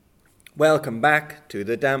Welcome back to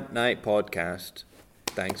the Damp Night Podcast.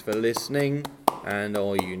 Thanks for listening, and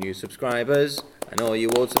all you new subscribers, and all you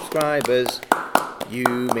old subscribers, you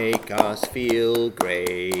make us feel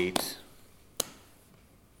great.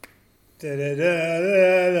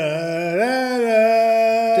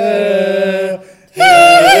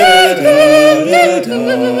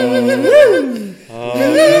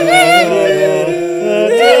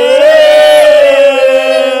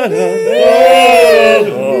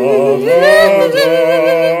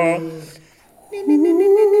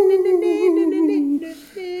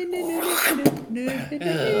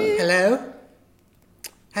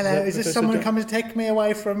 Hello, is this someone coming to take me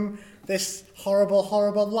away from this horrible,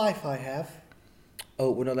 horrible life I have?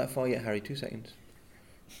 Oh, we're not that far yet, Harry. 2 seconds.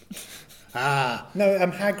 No,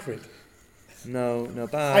 I'm Hagrid. No,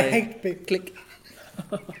 bye. I hate big... Click.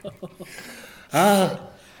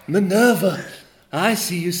 Minerva, I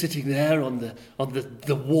see you sitting there on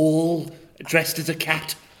the wall, dressed as a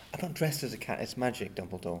cat. I'm not dressed as a cat. It's magic,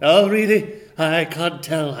 Dumbledore. Oh, really? I can't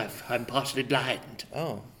tell. I'm partially blind.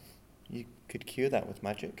 Oh, you could cure that with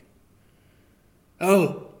magic.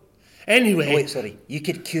 Oh, anyway. Oh, wait, sorry. You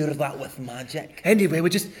could cure that with magic. Anyway, we're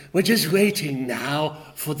just waiting now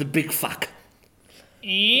for the big fuck.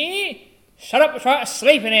 Shut up, we're trying to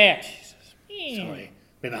sleep in here. Sorry,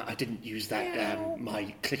 maybe I didn't use that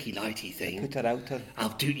my clicky lighty thing. Put her out there.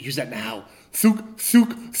 I'll use that now. Sook,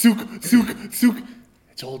 sook, sook, sook, sook.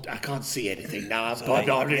 It's all. I can't see anything now. I've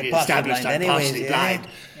already established I'm partially blind.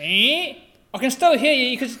 I can still hear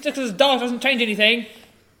you just because the dark doesn't change anything.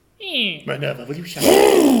 Minerva, will you shut up?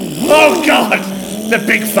 Oh, God! The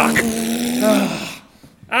big fuck!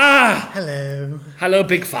 Hello,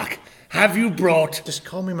 big fuck. Have you brought... Just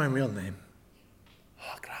call me my real name.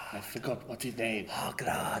 I forgot what's his name.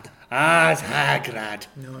 Hagrid. It's Hagrid.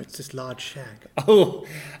 No, it's this large shag. Oh,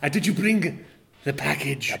 did you bring the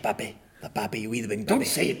package? The babby, we the big babby. Don't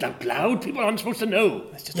say it out loud. People aren't supposed to know.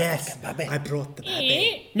 It's just Yes, a fucking babby. I brought the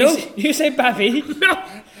baby. No. You say Babby?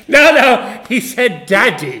 No. He said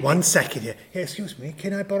daddy. 1 second here. Hey, excuse me,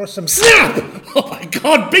 can I borrow some... Snap! Oh, my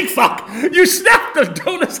God, big fuck! You snapped the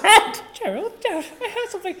donor's head! Gerald, I heard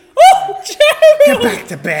something. Oh, Gerald! Get back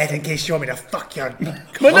to bed in case you want me to fuck your...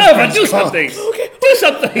 Minerva, do something! Okay. Do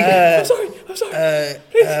something! I'm sorry.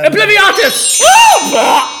 Obliviotus!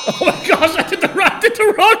 Oh my gosh, I did the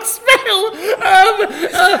wrong spell!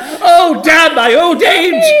 Oh, damn my old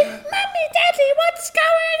age! Mummy, Daddy, what's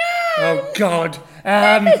going on? Oh, God.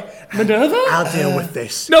 Minerva? I'll deal with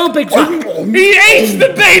this. No, big fuck! He ate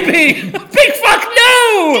the baby! Big fuck,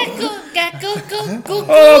 no!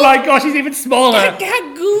 Oh my gosh, he's even smaller!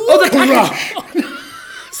 Oh, the package!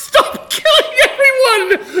 Stop killing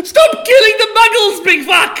everyone! Stop killing the muggles, big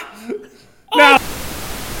fuck! Now!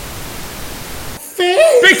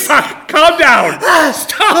 Big fuck, calm down!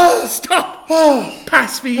 Stop!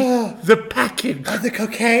 Pass me the package. The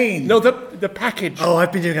cocaine. No, the package. Oh,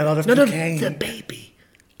 I've been doing a lot of cocaine. The baby.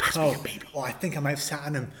 Pass me the baby. Oh, I think I might have sat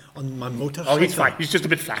on him on my motorcycle. Oh, he's fine. He's just a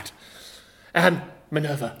bit flat.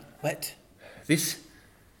 Minerva. What? This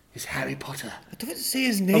is Harry Potter. I don't say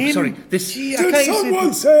his name. Oh, sorry. This. Gee, Did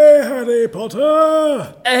someone say Harry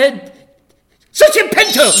Potter?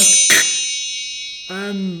 Suchipento!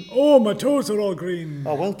 Oh, my toes are all green.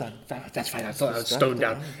 Oh, well done. That's fine. I thought I was stoned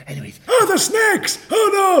down. Anyways, Oh, the snakes!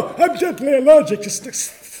 Oh no, I'm gently allergic to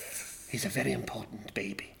snakes. he's a very important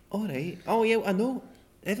baby. All right. Oh, yeah, I know.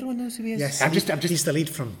 Everyone knows who he is. Yes, I'm just- he's the lead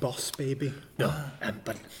from Boss Baby. No,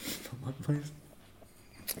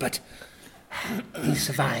 but he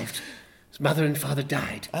survived. His mother and father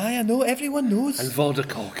died, Aye, I know. Everyone knows. and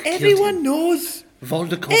Voldemort killed Everyone him. knows.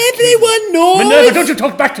 Voldemort. Everyone knows. Minerva, don't you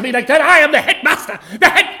talk back to me like that. I am the headmaster.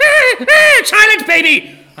 Silent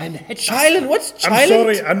baby. I'm the headmaster. Chilent? What's Chilent? I'm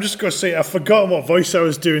sorry, I'm just going to say I've forgotten what voice I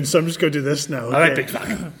was doing, so I'm just going to do this now. Okay? All right, big fuck.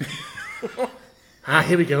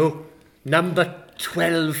 Here we go. Number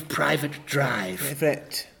 12, Private Drive.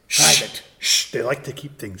 Private. Shh, they like to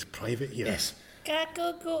keep things private here. Yes.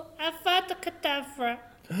 Gagogo, Avada Kedavra.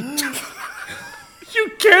 You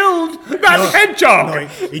killed that hedgehog. No,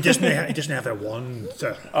 he doesn't have a wand.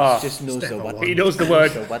 Just knows the word. He knows the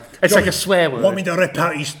word. It's like a swear word. Want me to rip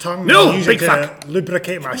out his tongue? No, and use big it fuck. to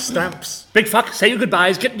lubricate my stamps. Big fuck, say your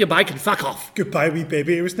goodbyes, get in your bike and fuck off. Goodbye, wee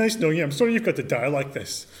baby. It was nice knowing you. I'm sorry you've got to die like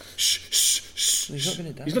this. Shh. He's not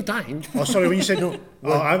going to die. He's not dying. Oh, sorry, when you said no.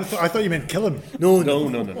 Oh, I thought you meant kill him. No.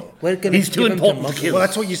 We're gonna He's too give him to important to muggles. kill. Well,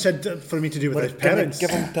 that's what you said for me to do with his We're gonna parents.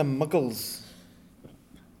 give him to muggles.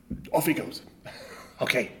 Off he goes.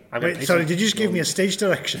 Okay, I'm going to Wait, sorry, did you just give me a stage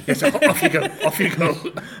direction? Yes, off you go. Off you go.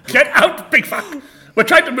 Get out, big fuck. We're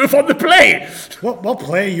trying to move on the play. What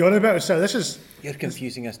play are you on about? So this is... You're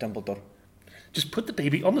confusing us, Dumbledore. Just put the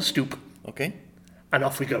baby on the stoop, Okay. and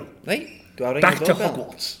off we go. Right. Do I ring Back the to doorbell?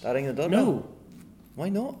 Hogwarts. Do I ring the doorbell? No. Why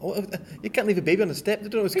not? Oh, you can't leave a baby on the step. They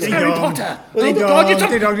don't know what's It's going on. Harry Potter. Well, Oh, they God, you're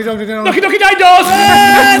Ding dong, ding dong, ding dong. Knocky, knocky, nine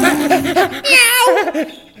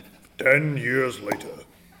doors! 10 years later.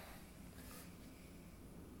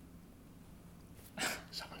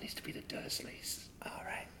 Someone needs to be the Dursleys. All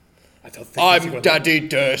right. I'm Daddy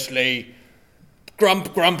Dursley.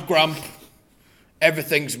 Grump, grump, grump.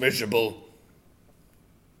 Everything's miserable.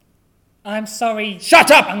 I'm sorry.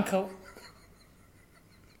 Shut up! Uncle.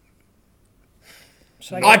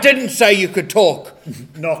 Should I didn't say you could talk.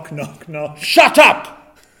 Knock, knock, knock. Shut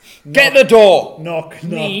up! Get the door. Knock,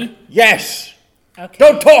 knock. Me? Yes. Okay.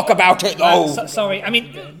 Don't talk about it though. Sorry, I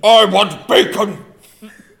mean, I want bacon.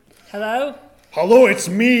 hello? Hello, it's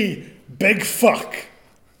me, Big Fuck.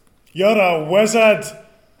 You're a wizard,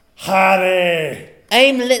 Harry.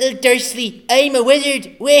 I'm little Dursley. I'm a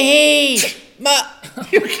wizard. Wahey!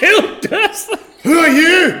 You killed Dursley! Who are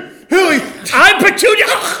you? Who are you? I'm Petunia!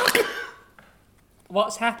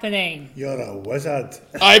 What's happening? You're a wizard.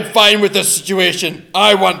 I'm fine with this situation.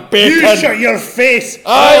 I want bacon. You shut your face.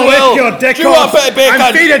 I I'll will. rip your dick Do you off want bacon?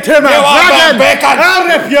 and feed it to my Do you want dragon. bacon? I'll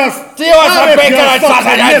rip your. Do you want I'll some rip bacon your and fucking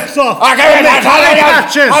sausages? lips off. I'll give you I'll that make eye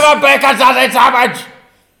sausages. patches. Have a bacon sausage sandwich.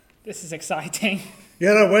 This is exciting.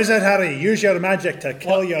 You're a wizard, Harry. Use your magic to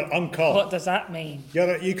kill your uncle. What does that mean?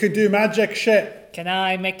 You could do magic shit. Can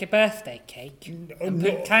I make a birthday cake? And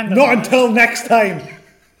put No, candles not on it? until next time.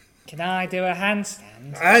 Can I do a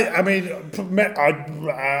handstand? I mean,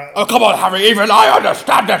 Oh, come on, Harry. Even I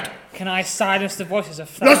understand it. Can I silence the voices of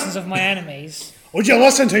thousands of my enemies? would you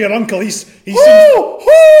listen to your uncle? He seems. Who?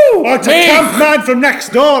 Oh, it's a Me? camp man from next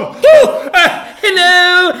door.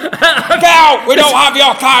 Hello! Get out. We don't have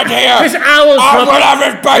your card here. This owl's I'm dropped, gonna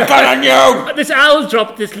have his bacon on you. this owl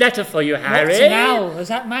dropped this letter for you, Harry. What's an owl? Is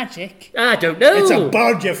that magic? I don't know. It's a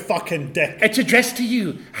bird, you fucking dick. It's addressed to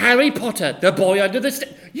you, Harry Potter, the boy under the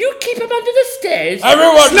stairs. You keep him under the stairs?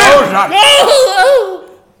 Everyone knows that. Oh,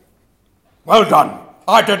 Well done.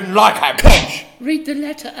 I didn't like him. Read the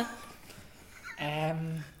letter.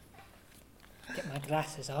 Get my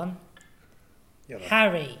glasses on. You're a-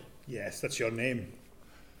 Harry, Yes, that's your name.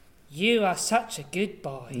 you are such a good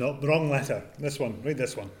boy. No, the wrong letter. This one. Read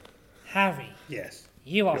this one. Harry, Yes.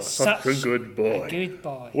 you are such a good boy. a good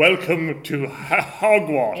boy. Welcome to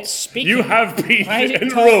Hogwarts. It's speaking. You have been Why is it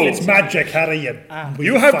enrolled. It's magic, Harry.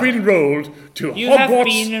 You have been enrolled to You Hogwarts. have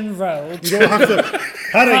been enrolled. You don't have to.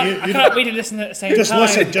 Harry, I you can't read and listen at the same just time.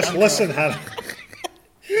 listen. Just Uncle. listen, Harry.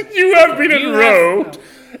 You have been You enrolled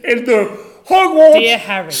in the Hogwarts Dear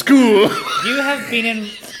Harry, School. you have been in.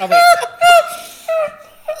 Oh wait.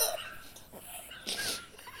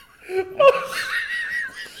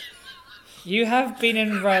 You have been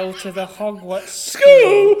enrolled to the Hogwarts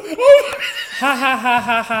school. Ha ha ha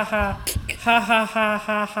ha ha ha. Ha ha ha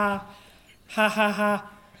ha ha. Ha ha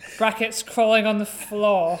ha. Brackets crawling on the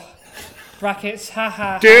floor. Brackets ha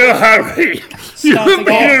ha. Dear Harry, you Start have been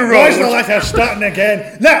again. Why's the enrolled. letter starting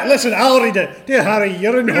again? Nah, listen, I'll read it. Dear Harry,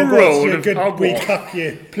 you're in Hogwarts, Enrolled you in good wee Hogwarts. cuck,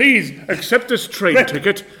 you. Please accept this train Rip.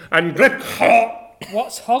 ticket and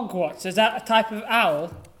What's Hogwarts? Is that a type of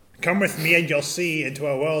owl? Come with me and you'll see into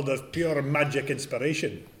a world of pure magic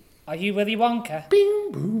inspiration. Are you Willy Wonka?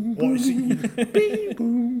 What is it?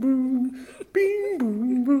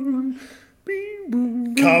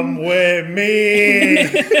 Come with me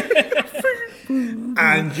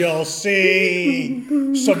and you'll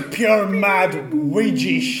see some pure mad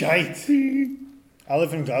Ouija shite. I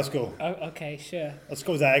live in Glasgow. Oh, okay, sure. Let's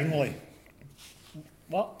go diagonally.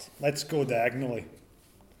 What? Let's go diagonally.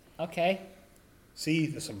 Okay. See,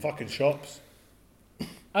 there's some fucking shops.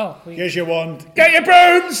 Oh, we, Here's your wand. get your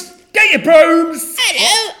brooms. Get your brooms.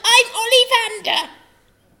 Hello, I'm Ollivander.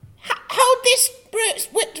 Hold this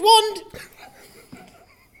wand.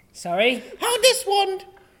 sorry. Hold this wand.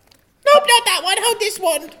 Nope, not that one. Hold this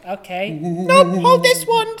wand. Okay. Nope, hold this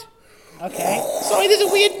wand. Okay. Sorry, there's a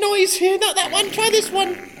weird noise here. Not that one. Try this one.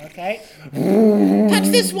 Okay. Touch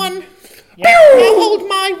this one. Yeah. Now hold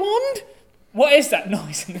my wand. What is that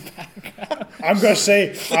noise in the background? I'm going to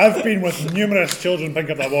say, I've been with numerous children pick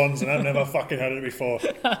up their wands and I've never fucking heard it before.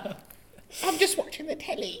 I'm just watching the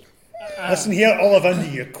telly. Listen here,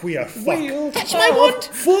 Ollivander, you queer fuck. Touch my wand.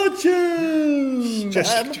 Fortune!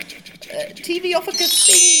 Just, TV officers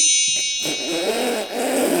thing.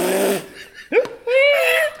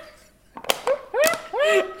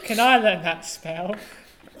 Can I learn that spell?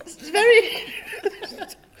 It's very.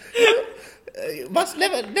 You must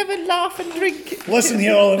never laugh and drink. Listen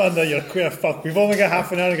here, Ollivander, you're queer fuck. We've only got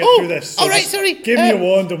half an hour to get through this. All right, sorry. Give me a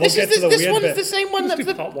wand and we'll get to the this weird one's bit. the same one. Let's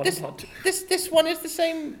do part one, part two. This one is the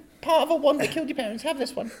same part of a wand that killed your parents. Have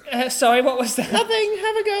this one. Sorry, what was that? Nothing.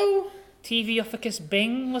 Have a go. TV Officus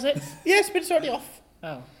Bing, was it? Yes, but it's already off.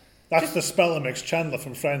 Oh. That's the spell that makes Chandler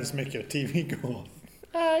from Friends make your TV go off.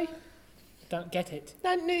 Aye. Don't get it.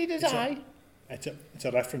 That neither's I. It's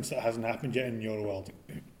a reference that hasn't happened yet in your world.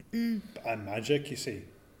 And magic, you see.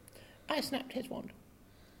 I snapped his wand.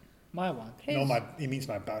 My one. No, he means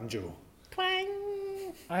my banjo. Twang.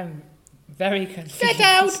 I'm very confused. Get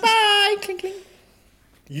out. Bye. Clink, clink.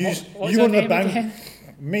 What's You your want the name bang? again?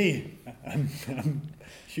 Me. I'm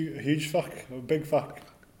huge fuck. Big fuck.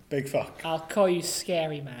 Big fuck. I'll call you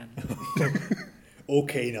Scary Man.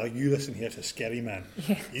 Okay, now you listen here to Scary Man.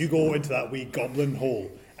 You go into that wee goblin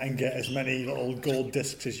hole and get as many little gold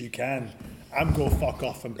discs as you can. I'm going to fuck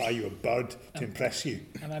off and buy you a bird to impress you.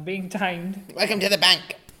 Am I being timed? Welcome to the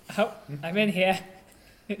bank. Oh, I'm in here,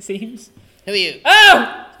 it seems. Who are you?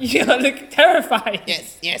 Oh! You look terrified.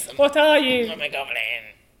 Yes. What are you? I'm a goblin.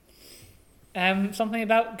 Something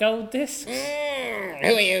about gold discs? Who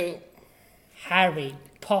are you? Harry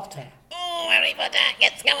Potter. Oh, Harry Potter.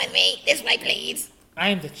 Yes, come with me. This way, please.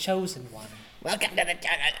 I'm the chosen one. Welcome to the...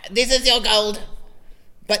 this is your gold.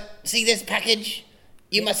 But see this package?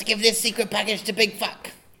 You must give this secret package to Big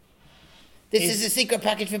Fuck. This is a secret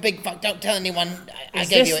package for Big Fuck. Don't tell anyone. I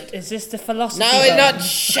gave you it. Is this the philosophy? No, it's bone? not.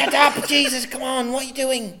 Shut up, Jesus. Come on. What are you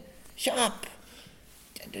doing? Shut up.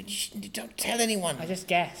 Don't tell anyone. I just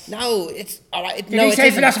guessed. No, it's all right. Did he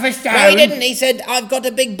say Philosopher's Stone? No, he didn't. He said, I've got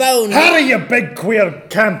a big bone. Harry, you big queer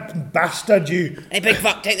camp bastard, you. Hey, Big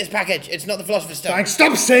Fuck, take this package. It's not the Philosopher's Stone. Thanks.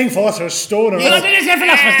 Stop saying Philosopher's Stone. Or You else Did he say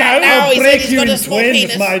Philosopher's Stone? No, I'll he said break he's you got a in small twain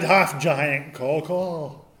penis. with my half-giant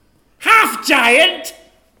cock. Half giant?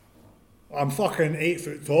 I'm fucking 8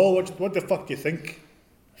 foot tall. What the fuck do you think?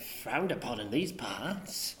 Frowned upon in these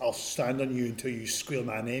parts. I'll stand on you until you squeal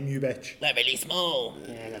my name, you bitch. They're really small.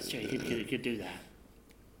 Yeah, that's true. You could do that.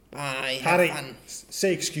 Bye. Have Harry, fun.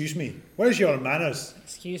 say excuse me. Where's your manners?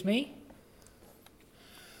 Excuse me?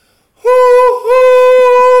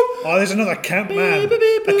 Oh, there's another camp man.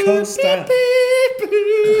 I can't stand.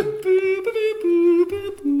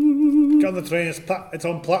 Get on the train. It's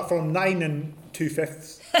on platform 9 and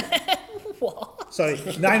 2/5. What? Sorry,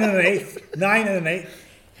 9 and an 8th. 9 and an 8th.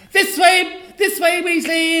 This way,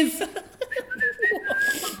 Weasleys.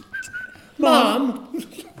 Mom,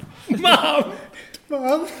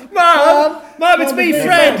 it's me,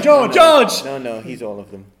 Fred. George. No, he's all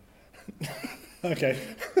of them. Okay.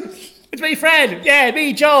 It's me, Fred. Yeah,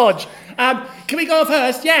 me, George. Can we go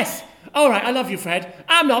first? Yes. All right, I love you, Fred.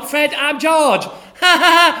 I'm not Fred, I'm George. Ha ha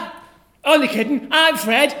ha. Only kidding, I'm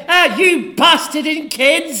Fred. You bastarding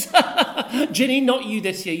kids. Ginny, not you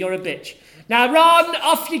this year, you're a bitch. Now, Ron,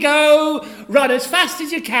 off you go. Run as fast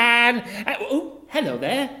as you can. Oh, hello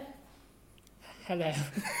there. Hello.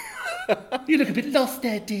 You look a bit lost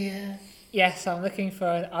there, dear. Yes, I'm looking for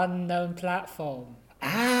an unknown platform.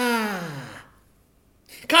 Ah.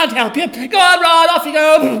 Can't help you. Go on, Ron, off you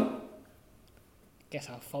go. Guess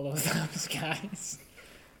I'll follow those guys.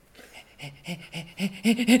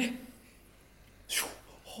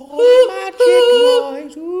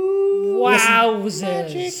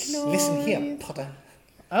 Wowzers. Listen here, Potter.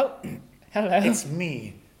 Oh, hello. It's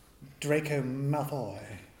me, Draco Malfoy.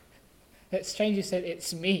 It's strange you said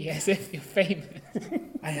it's me, as if you're famous.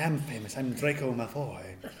 I am famous. I'm Draco Malfoy.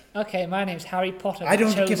 Okay, my name's Harry Potter. I the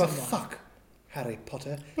don't give a chosen one. fuck, Harry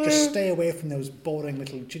Potter. Just stay away from those boring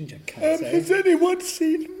little ginger cats. Has anyone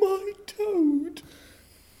seen my toad?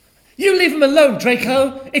 You leave him alone,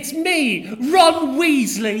 Draco. It's me, Ron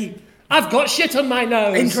Weasley. I've got shit on my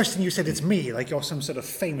nose. Interesting you said it's me, like you're some sort of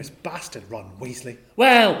famous bastard, Ron Weasley.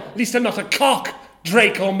 Well, at least I'm not a cock,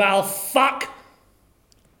 Draco Malfuck.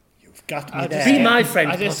 You've got me I'll there. just Be my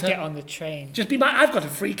friend, I just Potter. get on the train. Just be my... I've got a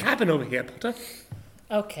free cabin over here, Potter.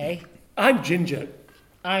 Okay, I'm Ginger.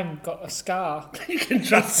 I've got a scar. You can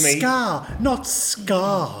trust me. Scar, not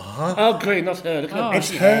Scar. Oh, great, not her. Look at Oh, her.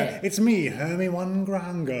 It's her. It's me, Hermione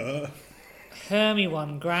Granger.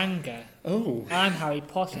 Hermione Granger. Oh. I'm Harry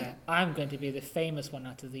Potter. I'm going to be the famous one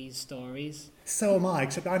out of these stories. So am I,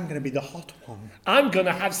 except I'm going to be the hot one. I'm going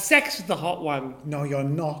to have sex with the hot one. No, you're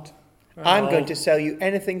not. I'm going to sell you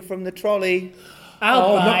anything from the trolley.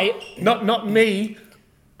 I'll buy. Not me.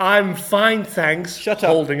 I'm fine, thanks. Shut up,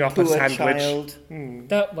 Holding up a poor sandwich. child.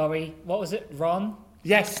 Don't worry. What was it, Ron?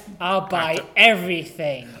 Yes. I'll buy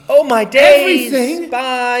everything. Oh my days! Everything?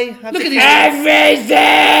 Bye. Have Look a- at these.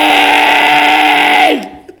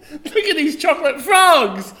 Everything! Look at these chocolate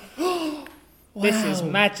frogs. This is Wow.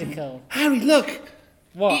 magical. Harry, look.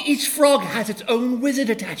 What? Each frog has its own wizard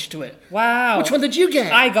attached to it. Wow. Which one did you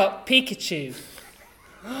get? I got Pikachu.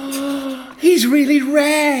 He's really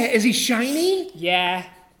rare. Is he shiny? Yeah.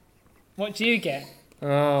 What do you get?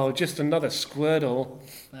 Oh, just another Squirtle.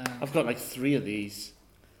 I've got like 3 of these.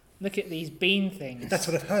 Look at these bean things. That's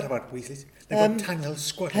what I've heard about Weasleys. They've got tiny little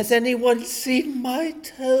squirtles. Has anyone seen my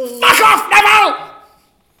toes? Fuck off, Neville!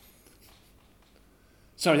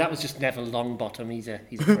 Sorry, that was just Neville Longbottom. He's a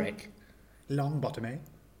prick. Long bottom, eh?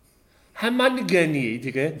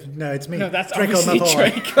 Hamangani. No, it's me. No, that's Draco obviously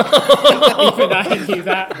Malfoy. Draco. Even I knew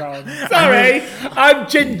that wrong. Sorry, I'm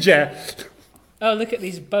Ginger. Oh, look at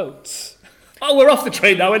these boats. Oh, we're off the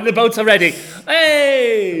train now and the boats are ready.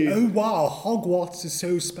 Hey! Oh wow, Hogwarts is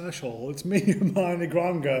so special. It's me, Hermione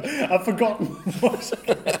Granger. I've forgotten what.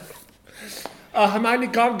 Hermione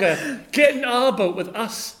Granger, get in our boat with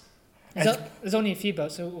us. There's only a few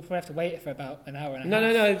boats, so we'll have to wait for about an hour and a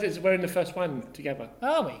half. No, we're in the first one together.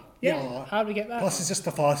 Are we? Yeah. How do we get that? Plus, it's just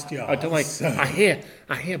the first year. Oh, don't worry. So- I hear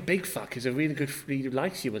Big Fuck is a really good he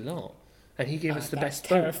likes you a lot. And he gave us the That's best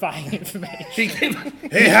boat. terrifying information. He gave,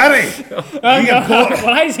 Hey, Harry!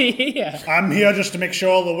 Why is he here? I'm here just to make sure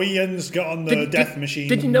all the wee uns get on the death machine.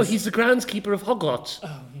 Did you know he's the groundskeeper of Hogwarts?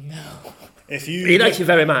 If He you likes you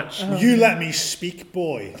very much. you let me speak,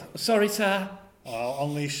 boy, Sorry, sir. I'll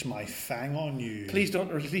unleash my fang on you. Please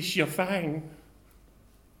don't release your fang.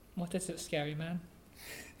 What is it, scary man?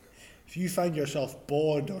 If you find yourself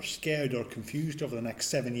bored or scared or confused over the next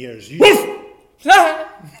 7 years, you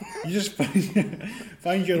just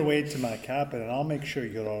find your way to my cabin, and I'll make sure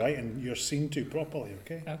you're all right and you're seen to properly.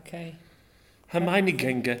 Okay? Okay. Hermione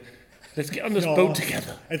Granger, let's get on this No, boat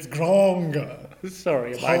together. It's Granger.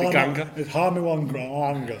 Sorry, Hermione Granger. It's Hermione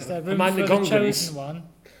Granger. Is there room Hermione for the Gongans. chosen one?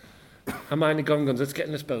 Hermione Gongans, let's get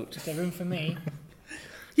in this boat. Is there room for me?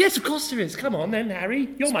 Yes, of course there is. Come on then, Harry.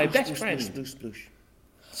 You're my best friend.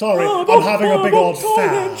 Sorry, I'm having a big old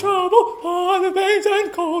fan.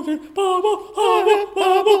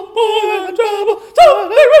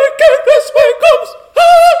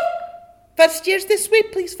 First year's this way,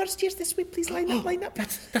 please. First year's this way, please. Line up, line up.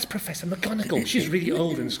 That's Professor McGonagall. She's really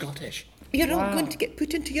old and Scottish. You're all going to get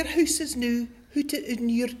put into your houses now. And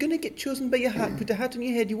you're going to get chosen by your hat. Put a hat on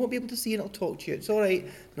your head. You won't be able to see and I'll talk to you. It's all right.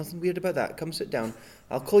 Nothing weird about that. Come sit down.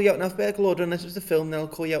 I'll call you out in alphabetical order unless it's the film. Then I'll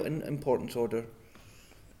call you out in importance order.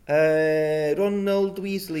 Ronald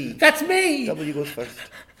Weasley. That's me! W goes first.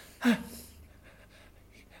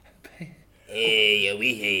 Hey, a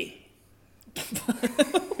wee hey.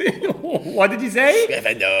 What did you say?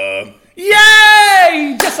 Gryffindor.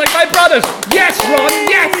 Yay! Just like my brothers. Yes, Ron.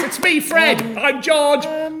 Yes, it's me, Fred. I'm George.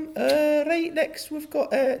 Right, next we've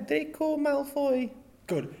got Draco Malfoy.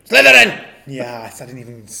 Good. Slytherin. Yes, I didn't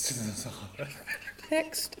even.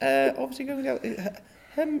 Next, obviously going out.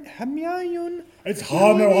 Hermione. It's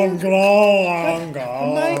Hermione Granger.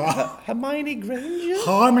 Hermione Granger. Hermione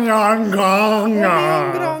Hermione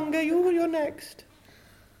Granger. Granger, you're next.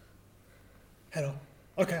 Hello.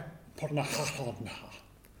 Okay. Put my hat on.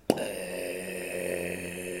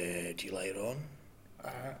 Do you like Ron?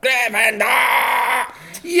 Gryffindor.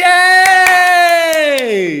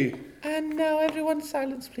 Yay! And now everyone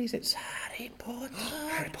silence, please. It's Harry Potter.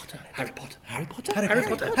 Harry Potter. Harry Potter. Harry Potter. Harry Harry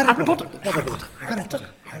Potter. Potter. Harry Potter. Harry Potter. Harry Potter.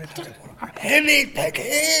 Harry Potter.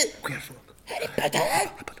 Harry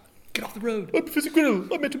Potter. Get off the road. I'm Professor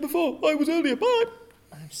Quirrell. I met him before. I was earlier. Bye.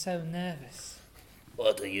 I'm so nervous.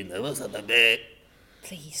 What do you know about that?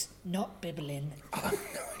 Please, not bibbling.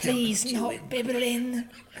 Please, not bibbling.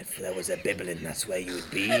 If there was a Bibbling, that's where you would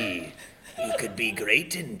be. You could be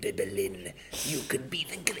great in Bibbling. You could be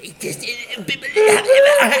the greatest in Bibbling I've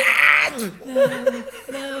ever had. No.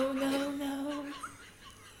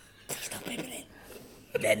 Please not Bibbling.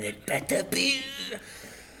 Then it better be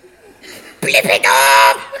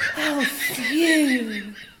Gryffindor.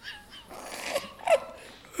 You.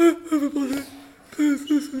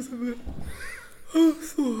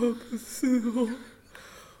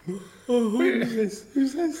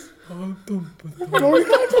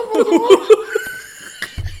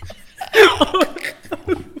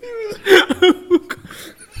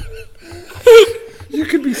 You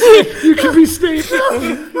can be Snape. You can be Snape.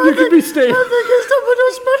 You can be Snape. I think it's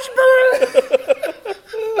Dumbledore's much better.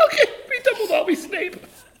 Okay, be Dumbledore. I'll be Snape.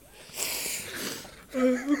 I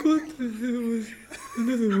forgot that there was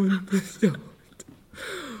another one missed out.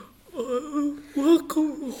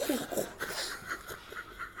 Welcome.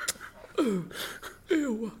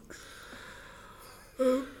 Earwax.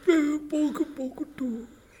 Do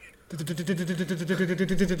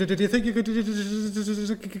you think you could keep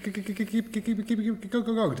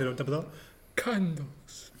going to Dumbledore?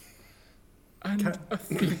 Candles. I And a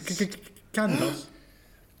Candace.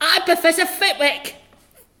 I'm Professor Flitwick.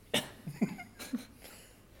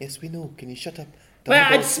 Yes, we know. Can you shut up? Well,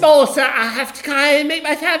 I'm small, so I have to kind of make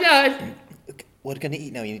myself known. We're going to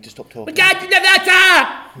eat now. You need to stop talking.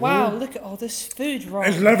 Wow, look at all this food, It's Ron.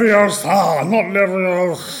 Leviosa,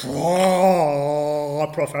 not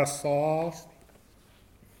Leviosa, Professor.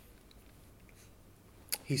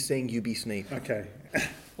 He's saying you be Snape. Okay.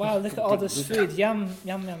 Wow, look at all this food. Yum,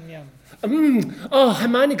 yum, yum, yum. Oh,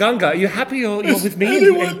 Hermione Ganga, are you happy you're with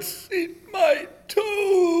me? seen my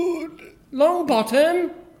toad?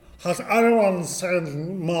 Longbottom? Has anyone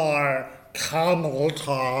seen my camel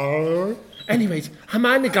toe? Anyways,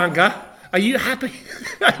 Hermione Ganga, are you happy?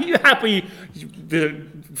 Are you happy? The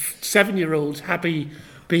 7-year-old happy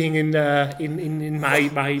being in my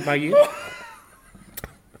year?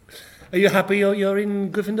 Are you happy you're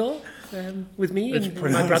in Gryffindor with me and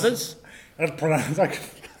my brothers? It's pronounced like...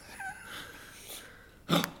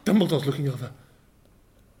 Dumbledore's looking over.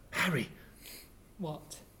 Harry,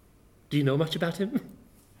 What? do you know much about him?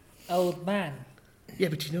 Old man. Yeah,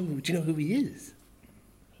 but do you know who he is?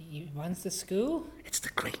 He runs the school? It's the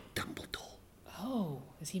great Dumbledore. Oh,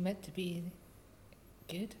 is he meant to be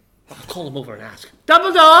good? I'll call him over and ask.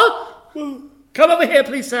 Dumbledore! Come over here,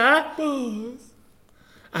 please, sir.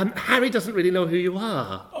 Harry doesn't really know who you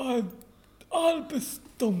are. I'm Albus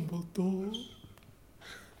Dumbledore.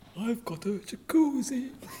 I've got a jacuzzi.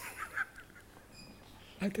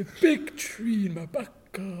 And a big tree in my back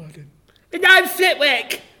garden. And I'm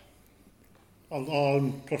Flitwick. And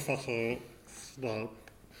I'm Professor Snape.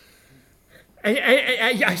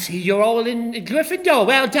 I see you're all in Gryffindor.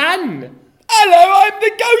 Well done. Hello, I'm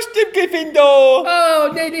the ghost of Gryffindor.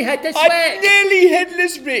 Oh, nearly had the sweat. I'm nearly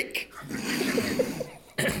headless Rick.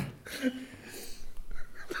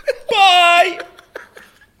 Bye.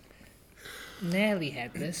 Nearly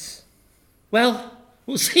headless. Well,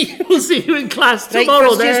 we'll see you in class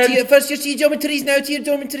tomorrow then. First year to your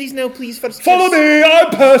dormitories now, please. Follow me, I'm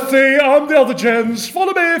Percy, I'm the other gens.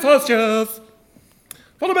 Follow me, first years.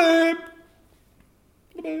 Follow me.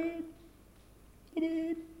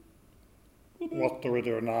 What do we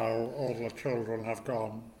do now? All the children have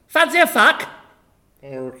gone. Fancy a fuck?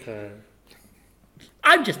 Okay.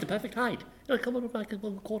 I'm just the perfect height. Come on, back in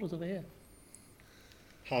one of the corners over here.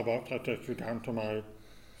 How about I take you down to my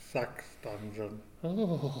sex dungeon?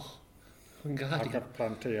 Oh, I've God. got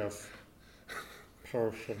plenty of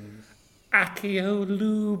potions. Accio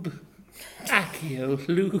lube. Accio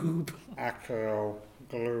glue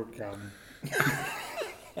gun.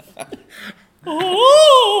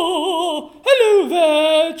 Oh, hello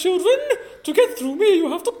there, children. To get through me, you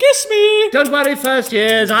have to kiss me. Don't worry, first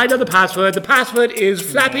years. I know the password. The password is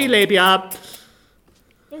flappy labia.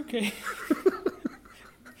 Okay.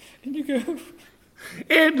 And you go.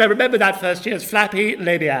 Now remember that, first years. Flappy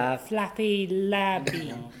labia. Flappy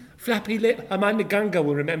labby. Flappy lip. Amanda Ganga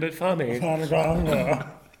will remember it for me.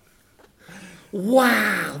 Ganga.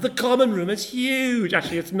 Wow, the common room is huge.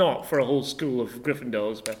 Actually, it's not for a whole school of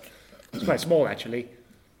Gryffindors, but it's quite small, actually.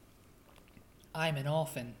 I'm an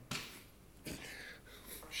orphan.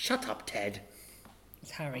 Shut up, Ted.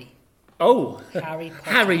 It's Harry. Oh, Harry Potter.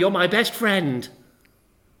 Harry, you're my best friend.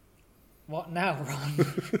 What now, Ron?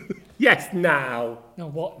 Yes, now. No,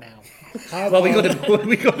 what now? Well, we got to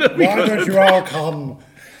Why don't you all come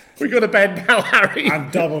bed now, Harry.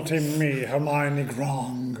 and double team me, Hermione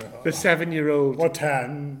Granger? The 7-year-old. Or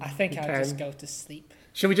 10. I think I'll just Ten. go to sleep.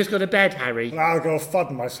 Shall we just go to bed, Harry? And I'll go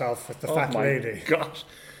fud myself with the fat my lady. gosh.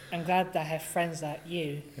 I'm glad that I have friends like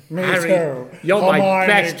you. Me Harry, too. you're my Hermione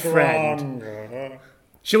best friend. Granger.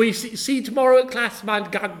 Shall we see you tomorrow at class, man?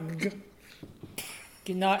 Good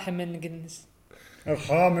night, Hemmingans. It's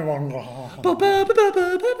Hermione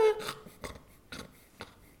Granger.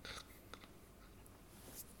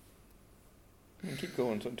 Keep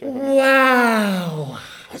going. Wow.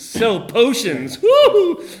 So, potions.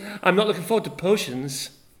 Woo! I'm not looking forward to potions.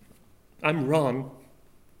 I'm Ron.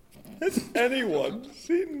 Has anyone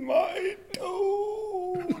seen my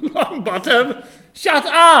toe? Longbottom, shut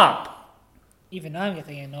up! Even I'm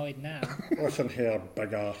getting annoyed now. Listen here,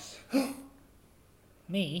 big ass.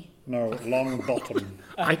 Me? No, long bottom.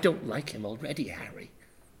 I don't like him already, Harry.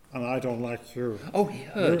 And I don't like you. Oh, he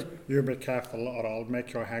heard. You be careful or I'll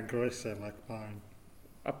make your hair greasy like mine.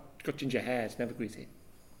 I've got ginger hair, it's never greasy.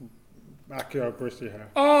 Back your greasy hair.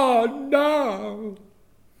 Oh, no!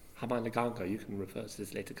 Hermione Ganga, you can reverse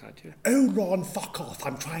this later, can't you? Oh, Ron, fuck off.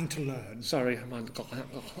 I'm trying to learn. Sorry, Hermione Ganga.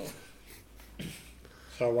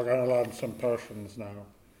 So we're going to learn some potions now.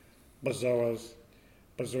 Bazoas,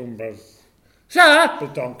 bazoombas, Sir,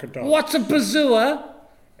 badonkadonk. what's a bazooa?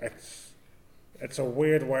 It's a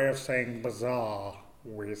weird way of saying bizarre,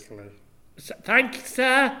 Weasley. Thank you,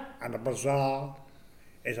 sir. And a bizarre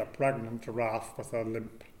is a pregnant giraffe with a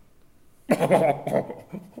limp.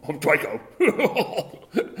 I'm Draco.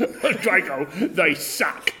 Draco, they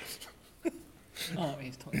suck. Oh,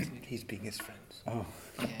 he's talking to me. He's being his friends. Oh,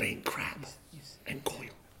 I'm being Crab and Goyle.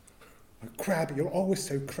 Crab, you're always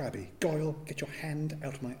so crabby. Goyle, get your hand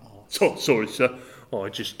out of my arse. Oh, sorry, sir. Oh, I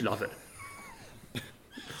just love it.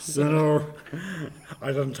 No, I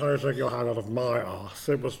didn't try to take your hand out of my arse.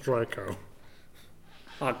 It was Draco.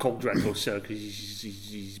 I call Draco, sir, because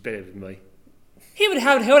he's better than me. He would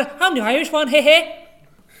have I'm the Irish one, hey hey.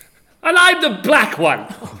 And I'm the black one.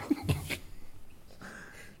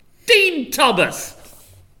 Dean Thomas.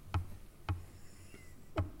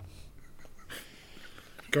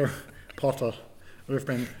 Go, Potter. We've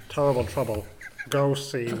been in terrible trouble. Go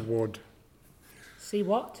see Wood. See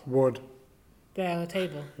what? Wood. There on the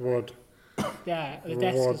table. Wood. Yeah, the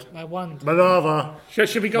desk What? is my wand. Minerva.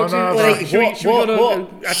 Should we go to... Minerva. Wait, should we what? go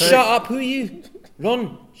to... Shut up, who are you?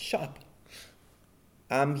 Ron, shut up.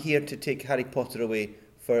 I'm here to take Harry Potter away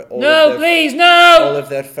for all No, of their, please, all no! of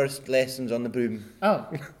their first lessons on the broom. Oh,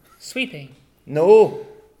 sweeping. No.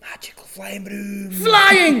 Magical flying broom.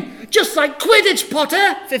 Flying! Just like Quidditch,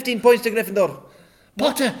 Potter! 15 points to Gryffindor.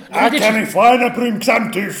 Potter, I can't fly in a broom because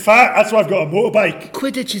I'm too fat. That's why I've got a motorbike.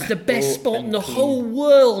 Quidditch is the best Oh, sport in and the clean. whole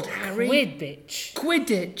world, Harry. Quidditch.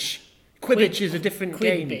 Quidditch. Quidditch is a different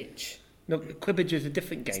game. Quidditch. No, Quidditch is a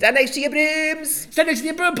different game. Stand next to your brooms. Stand next to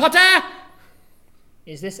your broom, Potter!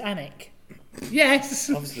 Is this Anik? Yes.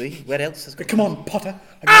 Obviously, where else has got... Come on, Potter.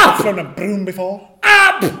 Have you thrown a broom before?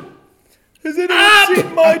 Up! Has anyone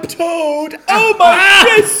seen my toad? Oh,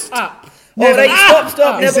 my wrist! Up. All right,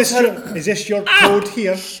 stop. Is Neville's, this your code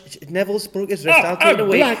here? Neville's broke his wrist. I'll take it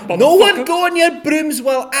away. black No one motherfucker. go on your brooms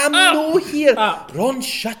while I'm no here. Up. Ron,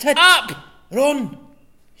 shut it. Up! Ron,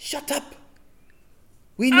 shut up.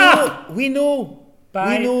 We know. We know.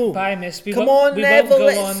 Bye, we know. bye, miss. We Come won't- on, we won't Neville, go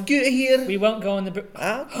let's on. scoot here. We won't go on the...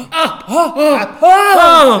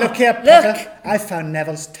 Look here, Potter. I found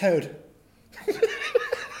Neville's toad.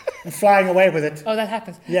 I'm flying away with it. Oh, that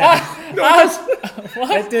happens. Yeah.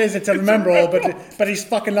 What? It is, it's a remember-all, but he's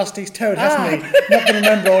fucking lost his toad, hasn't he? Not the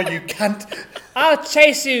remember-all, you cunt. I'll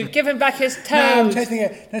chase you. Give him back his No, I'm toad. chasing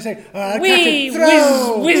it. No, say, catch Wee, it,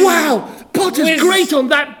 throw. whiz. Wow! Potter's Whiz. great on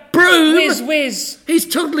that broom! Whiz. He's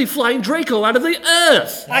totally flying Draco out of the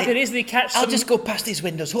earth! I could easily catch I'll some... just go past these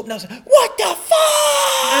windows. Hope now. What the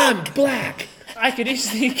fuck? And black! I could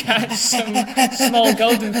easily catch some small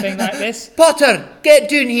golden thing like this. Potter, get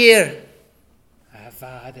down here.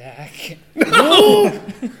 Avada.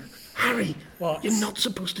 Harry, What? you're not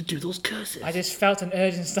supposed to do those curses. I just felt an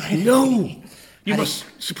urge inside. No! You must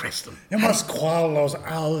suppress them. You must quell those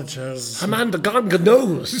allergies. Amanda Ganga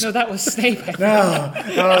knows. No, that was Snape. I think.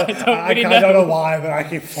 I really don't know. know why, but I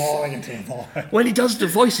keep falling into a void. When he does the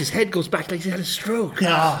voice, his head goes back like he had a stroke.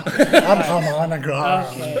 I'm Hermione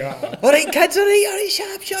Granger. All right, kids, all right,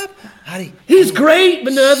 shut up. Harry. He's great,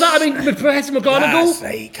 Minerva. I mean, Professor McGonagall. That's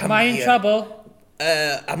right, come Am I in here. trouble?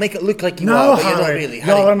 I'll make it look like you No, are, but you're not Harry, really. you're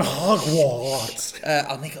Harry, in Hogwarts.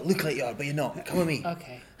 I'll make it look like you are, but you're not. Come with me.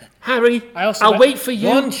 Okay. Harry, I also I'll went- wait for you.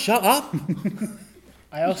 Ron, shut up.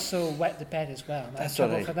 I also wet the bed as well. Am I in That's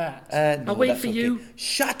trouble all right. for that? No, I'll wait that's for okay. you.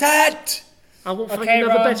 Shut it. I won't find Okay,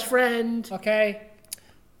 another Ron. best friend. Okay.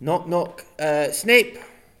 Knock, knock. Snape,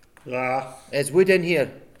 Yeah, is Wood in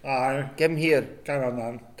here? aye. Give him here. Come on,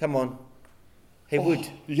 man. Come on. Hey, Wood,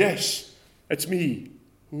 Yes, it's me.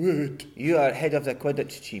 Wood. you are head of the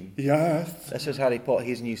Quidditch team. Yes. This is Harry Potter,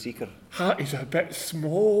 he's new seeker. Heart is a bit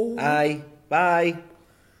small. Aye, bye.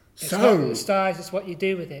 It's not the stars, it's what you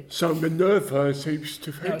do with it. So Minerva seems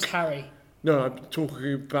to No, it's Harry. No, I'm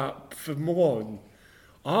talking about Vermont.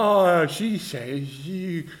 Ah, she says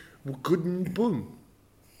you were good and boom.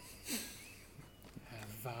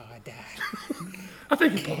 Avada. I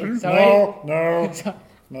beg your pardon. Sorry.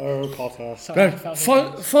 No, Potter. Sorry, I felt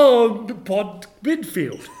For pod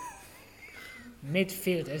midfield.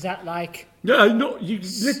 midfield. Is that like No, not you.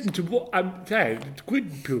 Listen to what I'm saying. It's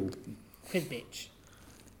Quidpool. Quidditch?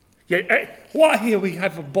 Yeah. What here we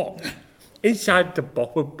have a box. Inside the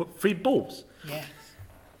box, we put 3 balls. Yes.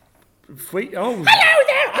 3. Oh. Hello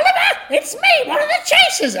there, Oliver! It's me, one of the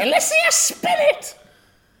chasers, Alicia Spillet!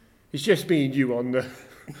 It's just me and you on the.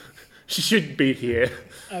 She shouldn't be here.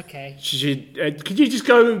 Okay. She should. Could you just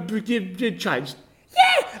go and change?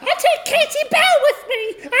 Yeah, I'll take Katie Bell with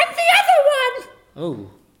me, and the other one!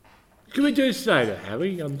 Oh. Can we do it later,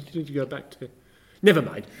 Harry? I'm just going to go back to... Never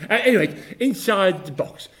mind. Anyway, inside the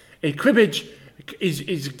box. Cribbage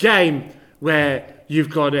is a game where you've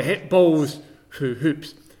got to hit balls through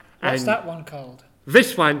hoops. What's And that one called?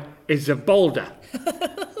 This one is a boulder.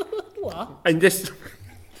 What? And this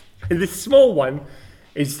small one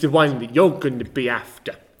is the one that you're going to be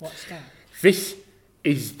after. What's that? This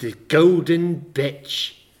is the golden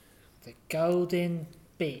bitch. The golden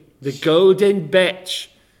bitch. The golden bitch.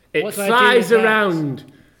 It What do I do flies with that?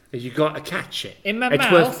 around, and you got to catch it. In my it's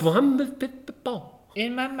mouth? worth 100 bit ball.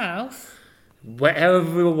 In my mouth?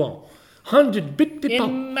 Wherever you want. 100 bit ball.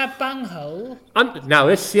 In my bunghole? Now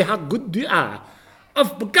let's see how good you are.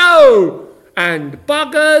 Off we go! And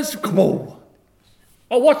buggers, come on.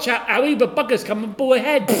 Oh, watch out, Harry, the buggers coming for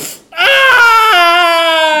ahead.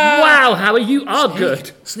 Ah! Wow, Harry, you are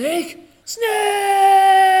good. Snake! Snake!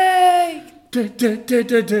 Da, da, da,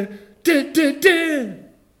 da, da, da, da, da.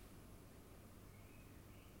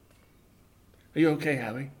 Are you okay,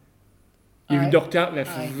 Harry? You've been knocked out there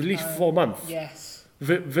for at least 4 months. Yes.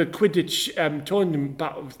 The Quidditch tournament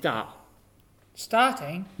battle start.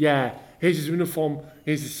 Starting? Yeah, here's his uniform,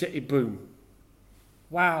 here's the city broom.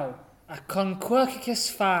 Wow. A Conquercus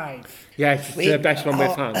 5. Yeah, it's the best one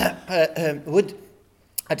we've found. Wood,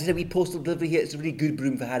 I did a wee postal delivery here. It's a really good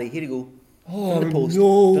broom for Harry. Here you go. Oh, From the post. no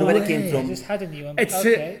Don't know where it way. came I from. just had a new one. It's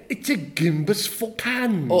Okay. a Gimbus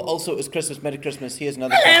Volcan. Oh, also, it was Christmas. Merry Christmas. Here's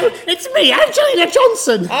another. Hello, it's me, Angelina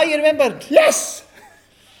Johnson. Ah, you remembered? Yes.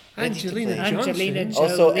 Angelina Johnson. Angelina Jolie.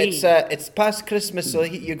 Also, it's past Christmas, so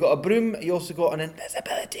you got a broom. You also got an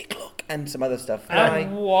invisibility cloak and some other stuff.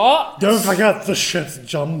 And what? Don't forget the shit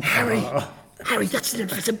jumper. Harry, that's an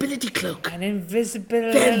invisibility cloak. An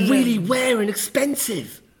invisibility. They're really rare and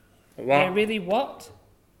expensive. They're really what?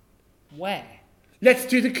 Where? Let's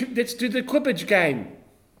do the Quidditch game.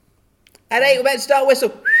 All right, we're about to start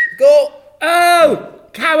whistle. Go. Oh,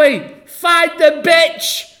 Carrie, find the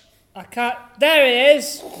bitch. I can't. There it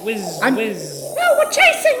is. Whiz, whiz. Oh, we're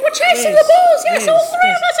chasing Whiz, the balls. Yes, whiz, all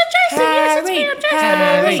three of whiz. us are chasing. Yes, it's me. I'm chasing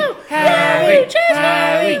Harry, the whistle. Harry,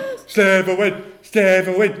 Harry. Harry. Stave a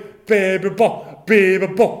win, baby ball, baby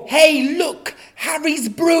ball. Hey, look. Harry's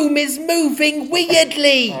broom is moving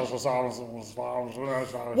weirdly.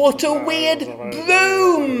 What a weird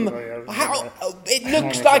broom. How? It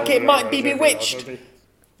looks like it might be bewitched.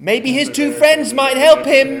 Maybe his two friends might help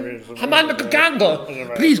him. Amanda Gagangle,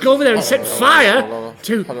 please go over there and set fire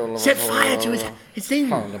to his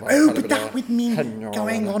thing. Oh, but that would mean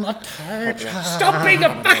going on a torture. Stop being a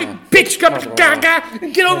fucking bitch, Gaga,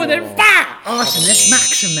 and get over there and fire. Arsonist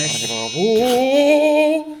Maximus.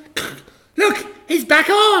 Look, he's back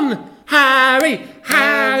on. Harry.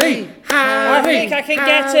 I think I can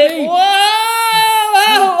get it. Whoa!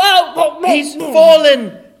 He's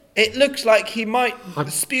fallen. It looks like he might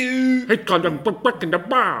spew. He's got them back in the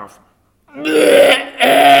bath.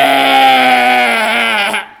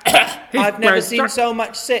 I've never seen so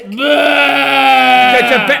much sick. There's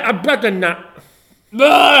a bit of blood in that.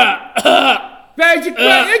 There's a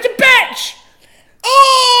bitch.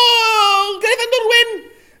 Oh, Gryffindor win.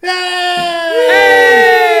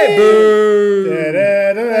 Hey, boo.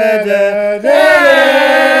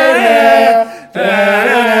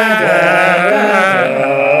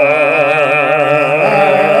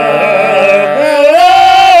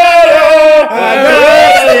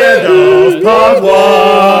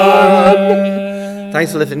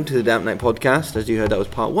 Thanks for listening to the Damp Night podcast. As you heard, that was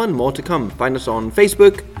part 1. More to come. Find us on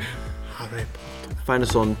Facebook. Harry Potter. Find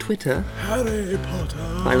us on Twitter. Harry Potter.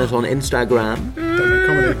 Find us on Instagram.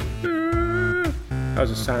 Comedy. That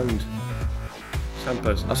was a sound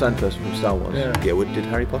person. A sound person from Star Wars. Yeah. What did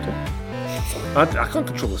Harry Potter? I can't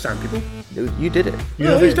control the sound, people. You did it.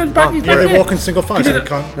 He's done back. He's Yeah, back they there. walk in single file, so they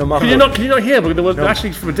can't. No, Mark. Can you not hear? Because there was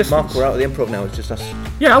actually from a distance. Mark, we're out of the improv now. It's just us.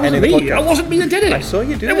 Yeah, that wasn't Ending the me. podcast. That wasn't me that did it. I saw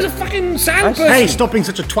you do It was it. a fucking sound I- person. Hey, stop being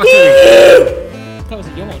such a twattery. That was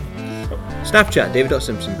a yawn. Snapchat,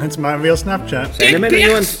 David.Simpson. That's my real Snapchat. Send them in pics.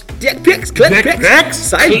 anyone's dick pics, clip Dick pics, pics,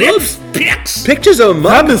 side boobs, Pics. pictures of mum.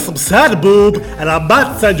 Grab me some sad boob, and I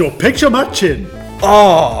might send you a picture of my chin.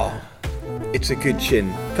 Oh, it's a good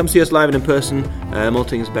chin. Come see us live and in person,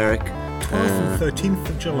 Maltings Berwick. 12th and 13th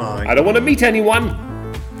of July. I don't want to meet anyone.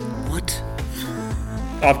 What?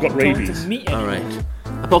 I've got To rabies. meet All right.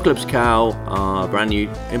 Apocalypse Cow, our brand new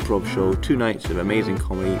improv show. 2 nights of amazing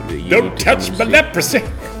comedy that you Don't need to touch come my and leprosy. see.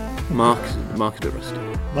 Mark's a bit rusty.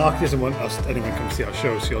 Mark doesn't want us anyone come see our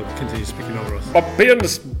show, so he'll continue speaking over us. I'm being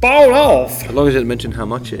ball off. As long as it mention how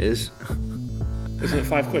much it is. Isn't it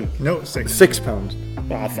 £5? No, 6. £6.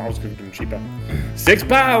 Oh, I thought I was going to do cheaper. £6.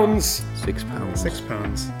 £6.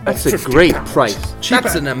 £6. That's a £50. great price. Cheaper.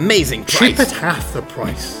 That's an amazing Cheap price. at half the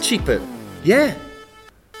price. Cheaper. Yeah.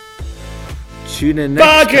 Tune in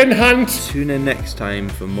Bargain hunt. Tune in next time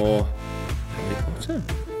for more Harry Potter.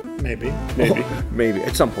 Maybe. Maybe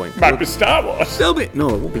at some point. Might be Star Wars. There'll be no,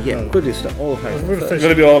 it won't be yet. No. We're going to start all of Harry Potter We're first. gonna We're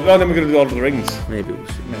gonna do all. No, then we're gonna do Lord of the Rings. Maybe we'll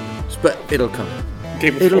see. But it'll come.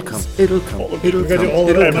 Game of It'll Thrones. come. It'll come. All of It'll We're going to do come. all of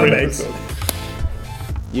It'll the come. mermaids.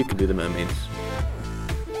 You can do the mermaids.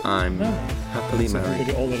 I'm happily We're going married.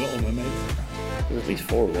 to do all the little mermaids. There's at least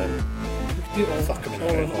 4 of them. Do all, Fuck 'em in the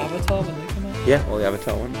all of head. Avatar when they come out. Yeah, all the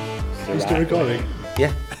Avatar ones. Who's still recording?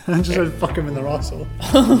 Yeah. I just said fuck him in the Russell.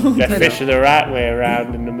 They're fishing the right way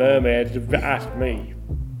around, and the mermaids have asked me.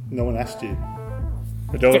 No one asked you.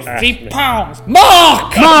 But don't ask 50 me. pounds.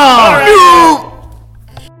 Mark! Mark!